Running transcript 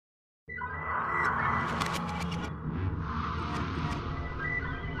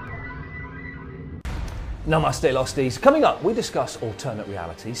Namaste, Losties. Coming up, we discuss alternate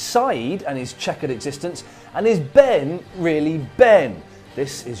realities, Sayid and his checkered existence, and is Ben really Ben?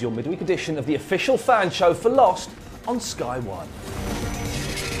 This is your midweek edition of the official fan show for Lost on Sky One.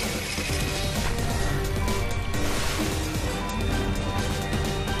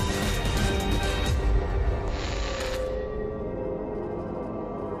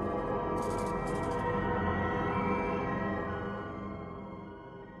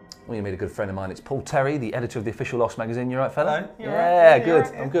 Well, you made a good friend of mine. It's Paul Terry, the editor of the official Lost magazine. You all right, fella? Hello. Yeah, right? good.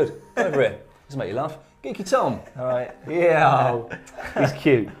 Right, yeah. I'm good. Over here. Doesn't make you laugh. Geeky Tom. All right. Yeah. He's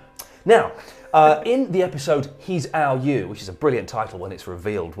cute. Now, in the episode He's Our You, which is a brilliant title when it's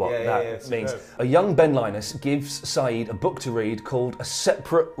revealed what that means, a young Ben Linus gives Sayid a book to read called A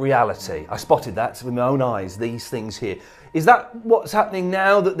Separate Reality. I spotted that with my own eyes, these things here. Is that what's happening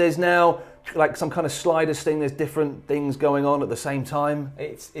now, that there's now like some kind of sliders thing, there's different things going on at the same time?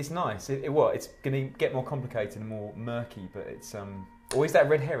 It's nice. It's going to get more complicated and more murky, but it's or is that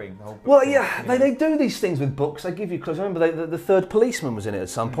red herring? The whole book Well, thing, yeah, you know? they do these things with books. They give you clues. I remember the Third Policeman was in it at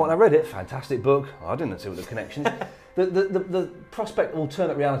some point. I read it. Fantastic book. I didn't see what the connection. The prospect of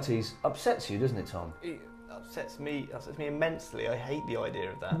alternate realities upsets you, doesn't it, Tom? It upsets me immensely. I hate the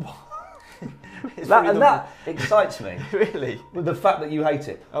idea of that. That excites me. Really? With the fact that you hate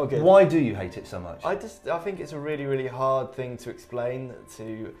it. Oh, good. Why do you hate it so much? I think it's a really, really hard thing to explain,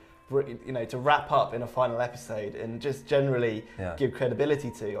 to wrap up in a final episode and just generally give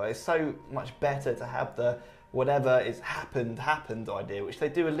credibility to. Like, it's so much better to have the whatever is happened idea, which they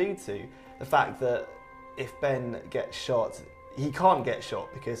do allude to. The fact that if Ben gets shot, he can't get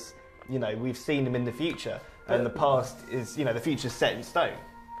shot because, we've seen him in the future and the past is, the future's set in stone.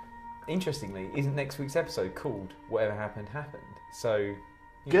 Interestingly, isn't next week's episode called Whatever Happened Happened? So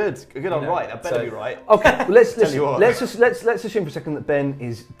Good. I'm right. I better be right. Okay, well, let's let's assume for a second that Ben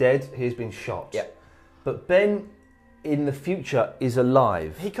is dead. He's been shot. Yeah. But Ben in the future is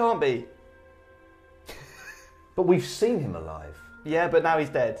alive. He can't be. But we've seen him alive. Yeah, but now he's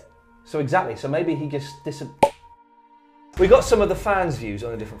dead. So exactly. So maybe he just We got some of the fans' views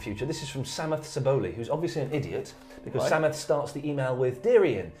on a different future. This is from Samath Saboli, who's obviously an idiot, because Samath starts the email with, "Dear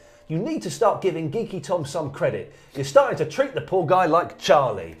Iain, you need to start giving Geeky Tom some credit. You're starting to treat the poor guy like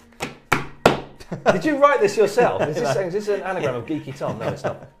Charlie." Did you write this yourself? Is this an anagram of Geeky Tom? No, it's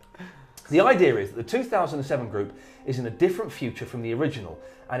not. The idea is that the 2007 group is in a different future from the original,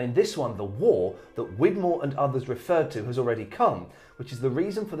 and in this one, the war that Widmore and others referred to has already come, which is the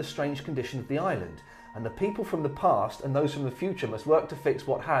reason for the strange condition of the island. And the people from the past and those from the future must work to fix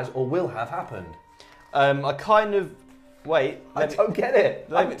what has or will have happened. I kind of... Wait. I don't get it.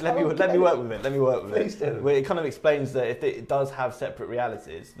 Let me work with it. Please do. Well, it kind of explains that if it does have separate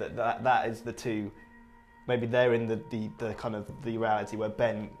realities, that is the two... Maybe they're in the kind of the reality where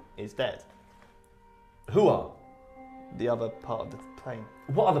Ben is dead. Who are? The other part of the plane.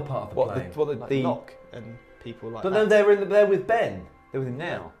 What other part of the plane? Like Knock and people like but that. then they're with Ben. They're with him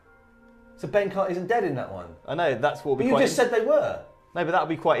now. So Ben isn't dead in that one. I know, that's what But you just said they were. No, but that would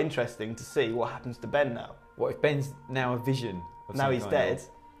be quite interesting to see what happens to Ben now. What if Ben's now a vision? Now he's dead.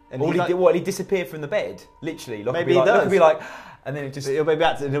 And Or he disappeared from the bed, literally. Maybe he does. It could be like, and then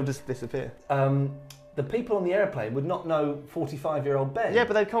he'll just disappear. The people on the airplane would not know 45-year-old Ben. Yeah,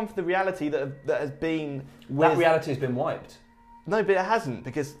 but they've come from the reality that has been... That reality has been wiped. No, but it hasn't,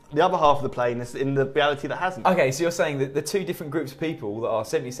 because the other half of the plane is in the reality that hasn't. Okay, so you're saying that the two different groups of people that are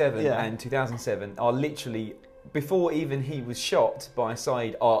 77 and 2007 are literally, before even he was shot by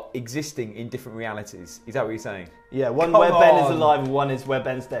Sayid, are existing in different realities. Is that what you're saying? Yeah, one where Ben is alive and one is where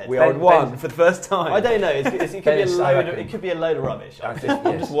Ben's dead. We are in one for the first time. I don't know, it could be a load of rubbish. I'm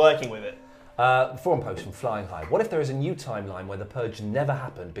just working with it. Forum post from Flying High. What if there is a new timeline where the purge never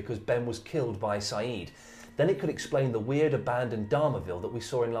happened because Ben was killed by Sayid? Then it could explain the weird abandoned Dharmaville that we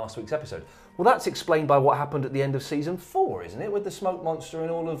saw in last week's episode. Well, that's explained by what happened at the end of season 4, isn't it? With the smoke monster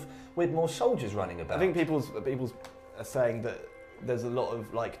and all of Widmore's soldiers running about. I think people are saying that there's a lot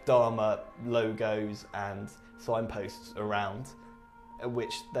of like Dharma logos and signposts around,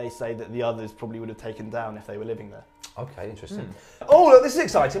 which they say that the others probably would have taken down if they were living there. Okay, interesting. Oh, look, this is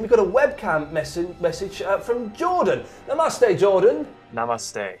exciting. We've got a webcam message from Jordan. Namaste, Jordan.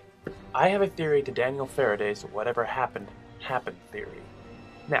 Namaste. I have a theory to Daniel Faraday's whatever happened theory.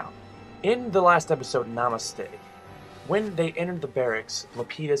 Now, in the last episode, Namaste, when they entered the barracks,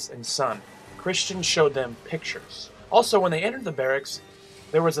 Lapidus and Son, Christian showed them pictures. Also, when they entered the barracks,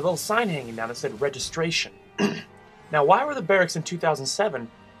 there was a little sign hanging down that said registration. Now, why were the barracks in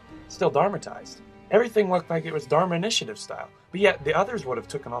 2007 still dharmatized? everything looked like it was Dharma Initiative style. But yet the others would have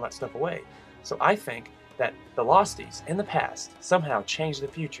taken all that stuff away. So I think that the Losties in the past somehow changed the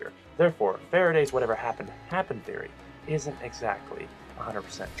future. Therefore, Faraday's whatever happened theory isn't exactly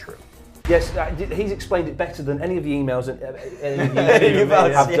 100% true. Yes, he's explained it better than any of the emails that any of you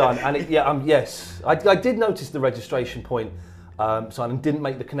have done. And yes, I did notice the registration point, Simon, didn't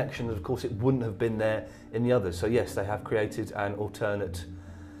make the connection that of course it wouldn't have been there in the others. So yes, they have created an alternate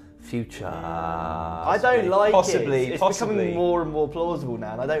future. I don't like it. It's becoming more and more plausible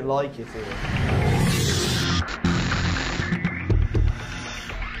now, and I don't like it either.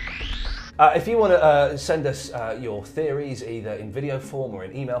 If you want to send us your theories, either in video form or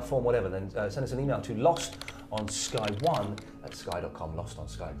in email form, whatever, then send us an email to lostonsky1@sky.com,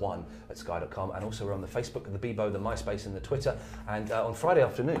 lostonsky1@sky.com, and also we're on the Facebook, the Bebo, the MySpace, and the Twitter. And on Friday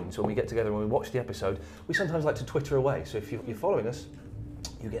afternoons, when we get together and we watch the episode, we sometimes like to Twitter away. So if you're following us,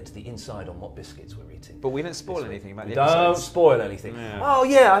 you get to the inside on what biscuits we're eating. But we don't spoil anything about the episode. Don't spoil anything. Yeah. Oh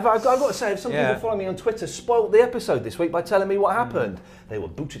yeah, I've got to say, if some people following me on Twitter spoiled the episode this week by telling me what happened, they were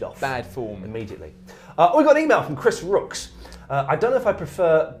booted off. Bad form. Immediately. We got an email from Chris Rooks. I don't know if I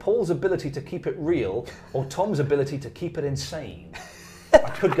prefer Paul's ability to keep it real or Tom's ability to keep it insane.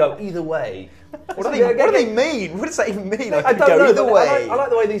 I could go either way. What do they mean? What does that even mean? I don't know. Either way. I like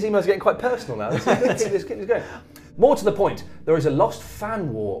the way these emails are getting quite personal now. Let's keep this going. More to the point, there is a lost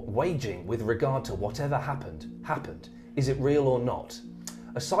fan war waging with regard to whatever happened. Is it real or not?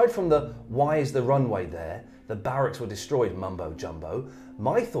 Aside from the why is the runway there, the barracks were destroyed mumbo jumbo,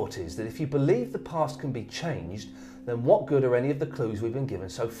 my thought is that if you believe the past can be changed, then what good are any of the clues we've been given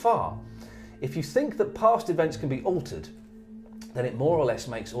so far? If you think that past events can be altered, then it more or less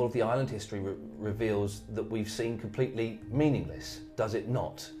makes all of the island history reveals that we've seen completely meaningless, does it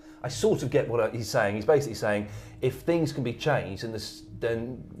not? I sort of get what he's saying. He's basically saying, if things can be changed,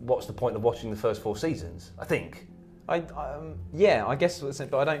 then what's the point of watching the first 4 seasons? I think. I guess,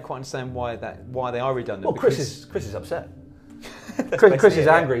 but I don't quite understand why they are redundant. Well, Chris is upset. Chris is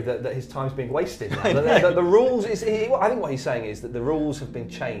angry that his time's being wasted. The rules. I think what he's saying is that the rules have been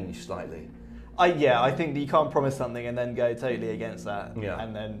changed slightly. I think that you can't promise something and then go totally against that,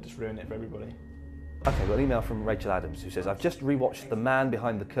 and then just ruin it for everybody. Okay, I've got an email from Rachel Adams who says, I've just rewatched The Man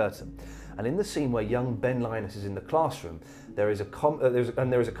Behind the Curtain, and in the scene where young Ben Linus is in the classroom, there is a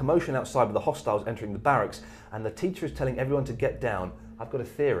commotion outside with the hostiles entering the barracks, and the teacher is telling everyone to get down. I've got a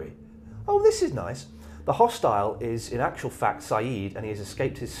theory. Oh, this is nice. The hostile is in actual fact Sayid, and he has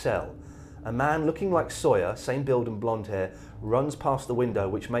escaped his cell. A man looking like Sawyer, same build and blonde hair, runs past the window,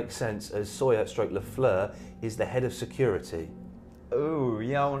 which makes sense as Sawyer / Lafleur is the head of security. Oh,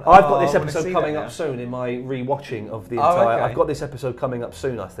 yeah. I've got this episode coming up soon in my re-watching of the entire... Okay. I've got this episode coming up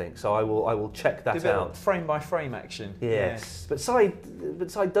soon, I think, so I will check that out. Frame by frame action. Yes. Yeah. But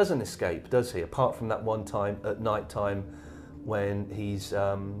Sayid doesn't escape, does he? Apart from that one time at night time when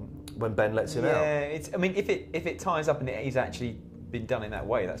when Ben lets him out. Yeah, I mean, if it ties up and he's actually been done in that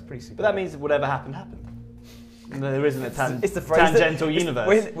way, that's pretty super. But that means whatever happened. No, there isn't it's the phrase tangential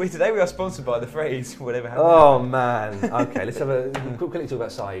universe. Today we are sponsored by the phrase whatever happened. Oh man. Okay, let's quickly talk about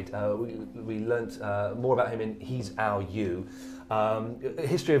Sayid. We learnt more about him in He's Our You. A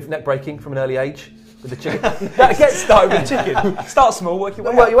history of neck breaking from an early age with the chicken. Get started with chicken. Start small, work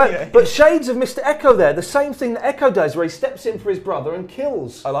your way up. Yeah. But shades of Mr. Echo there. The same thing that Echo does, where he steps in for his brother and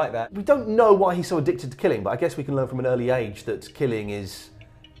kills. I like that. We don't know why he's so addicted to killing, but I guess we can learn from an early age that killing is...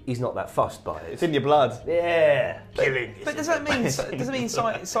 He's not that fussed by it. It's in your blood. Yeah. Killing. But does that mean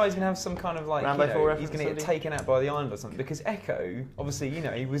Sayid's going to have some kind of like, he's going to get taken out by the island or something? Because Echo, obviously,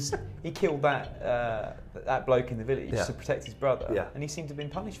 he killed that bloke in the village to protect his brother, and he seemed to have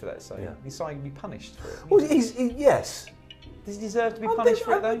been punished for that. So he's Sayid to be punished for it. Well, yes. Does he deserve to be punished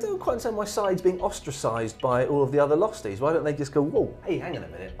for it, though? I don't quite understand why Sayid's being ostracised by all of the other Losties. Why don't they just go, whoa, hey, hang on a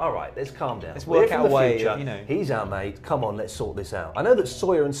minute. All right, let's calm down. Let's work out a way, He's our mate. Come on, let's sort this out. I know that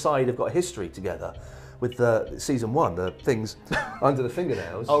Sawyer and Sayid have got a history together with season 1, the things under the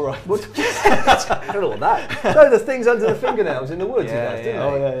fingernails. Oh, right. I don't know what that. No, the things under the fingernails in the woods, didn't they?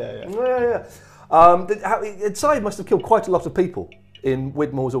 Oh, yeah. Sayid must have killed quite a lot of people in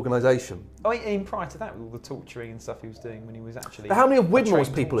Widmore's organisation. Oh, and prior to that, with all the torturing and stuff he was doing when he was actually... How many of Widmore's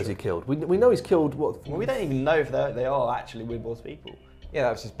people has he killed? We know he's killed, what? Well, we don't even know if they are actually Widmore's people. Yeah,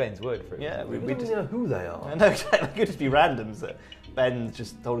 that was just Ben's word for it. Yeah, we don't know who they are. I know, exactly. It could just be randoms that Ben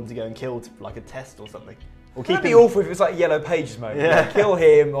just told him to go and kill for like a test or something. Or it'd be awful if it was like Yellow Pages mode. Yeah. Kill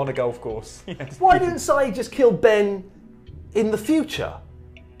him on a golf course. Why didn't Sayid just kill Ben in the future?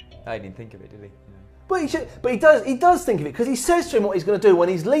 I didn't think of it, did he? But he does think of it because he says to him what he's going to do when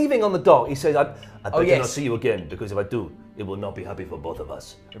he's leaving on the dock. He says, "I better not see you again because if I do, it will not be happy for both of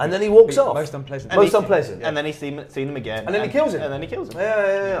us." And then he walks off. Most unpleasant. Most unpleasant. And then he's seen him again. And then he kills him. And then he kills him.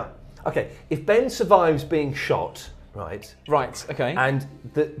 Yeah. Okay, if Ben survives being shot, right? Right. Okay. And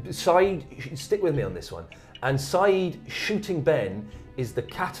Sayid, stick with me on this one. And Sayid shooting Ben is the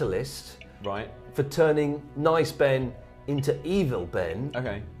catalyst, right, for turning nice Ben into evil Ben.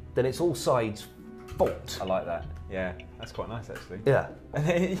 Okay. Then it's all Sayid's fault. I like that. Yeah, that's quite nice actually. Yeah. And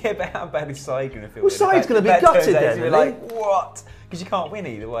then, but how bad is Sayid going to feel? Well, Sayid's going to be gutted then. You're like, what? Because you can't win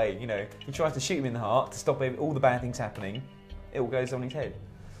either way. You know, he tries to shoot him in the heart to stop all the bad things happening. It all goes on his head.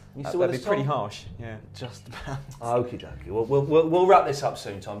 That'd be pretty harsh. Yeah. Just about. Okie dokie. We'll wrap this up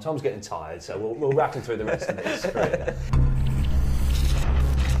soon, Tom. Tom's getting tired, so we'll rattle through the rest of this.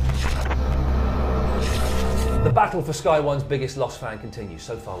 The battle for Sky One's biggest Lost fan continues.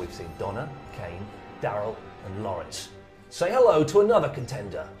 So far we've seen Donna, Kane, Daryl and Lawrence. Say hello to another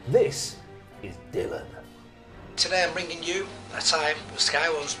contender. This is Dylan. Today I'm bringing you a time with Sky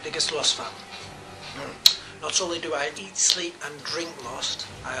One's biggest Lost fan. Not only do I eat, sleep and drink Lost,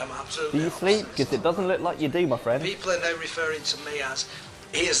 I am absolutely Do you sleep? Because it doesn't look like you do, my friend. People are now referring to me as,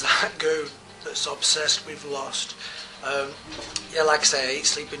 he is that goon that's obsessed with Lost. Yeah, like I say, I eat,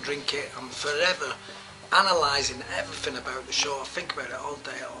 sleep and drink it. I'm forever analysing everything about the show. I think about it all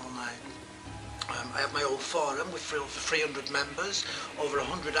day, all night. I have my own forum with over 300 members, over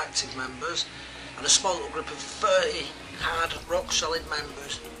 100 active members, and a small little group of 30 hard, rock-solid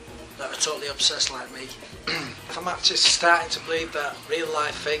members that are totally obsessed like me. I'm actually starting to believe that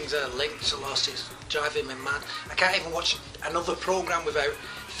real-life things are linked to Lost. It's driving me mad. I can't even watch another programme without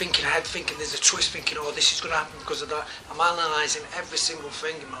thinking ahead, thinking there's a twist, thinking, oh, this is going to happen because of that. I'm analysing every single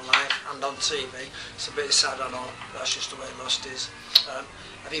thing in my life and on TV. It's a bit sad, I know. That's just the way Lost is.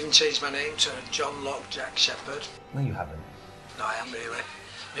 I've even changed my name to John Locke Jack Shepherd. No, you haven't. No, I am really.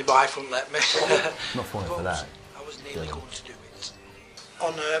 My wife wouldn't let me. Not falling for that. I was nearly going to do it.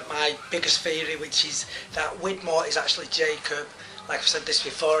 On my biggest theory, which is that Widmore is actually Jacob. Like I've said this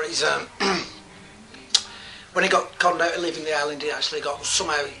before, he's when he got conned out of leaving the island, he actually got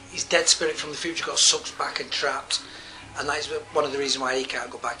somehow his dead spirit from the future got sucked back and trapped, and that is one of the reasons why he can't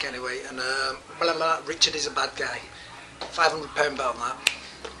go back anyway. And Richard is a bad guy. £500 bet on that.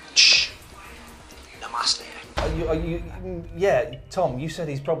 Shh. Namaste. Are you? Yeah, Tom. You said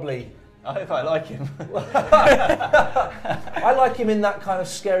he's probably. I hope I like him. I like him in that kind of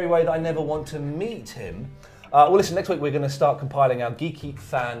scary way that I never want to meet him. Well, listen, next week we're going to start compiling our Geeky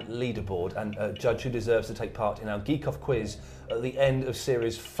fan leaderboard and judge who deserves to take part in our Geek Off quiz at the end of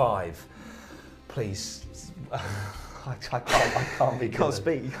Series 5. Please. I can't be Dylan. You can't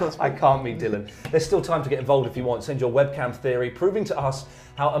speak. I can't be Dylan. There's still time to get involved if you want. Send your webcam theory, proving to us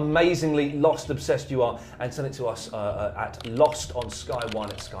how amazingly Lost obsessed you are, and send it to us at lostonsky1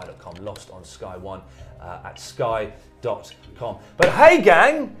 at sky.com. Lostonsky1 at sky.com. But hey,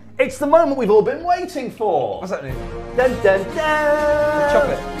 gang, it's the moment we've all been waiting for. What's happening? Dun dun dun!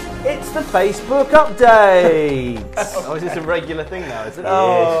 Chocolate. It's the Facebook update. Oh, is this a regular thing now, is it?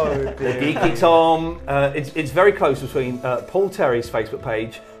 Oh, the Geeky Tom. It's very close between Paul Terry's Facebook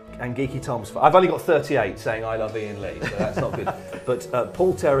page and Geeky Tom's. I've only got 38 saying I love Iain Lee, so that's not good. But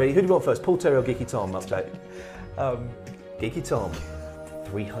Paul Terry, who do you want first? Paul Terry or Geeky Tom update? Geeky Tom,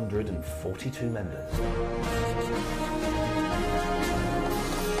 342 members.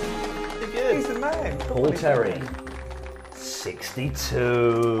 Good. He's the man. Paul Terry.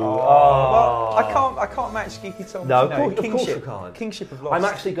 62. Well, I can't match Geeky Tom. No, of course you can't. Kingship of Lost. I'm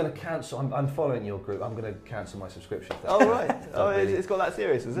actually going to cancel. I'm following your group. I'm going to cancel my subscription. Oh right. It's got that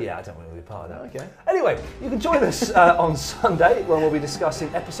serious, is it? Yeah, I don't want to be part of that. Okay. Anyway, you can join us on Sunday when we'll be discussing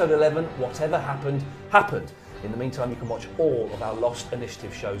episode 11. Whatever happened, happened. In the meantime, you can watch all of our Lost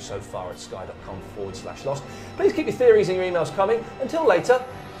Initiative shows so far at sky.com/Lost. Please keep your theories and your emails coming. Until later,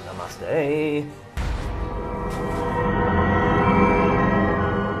 namaste.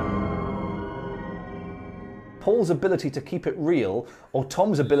 Paul's ability to keep it real or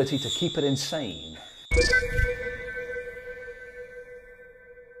Tom's ability to keep it insane?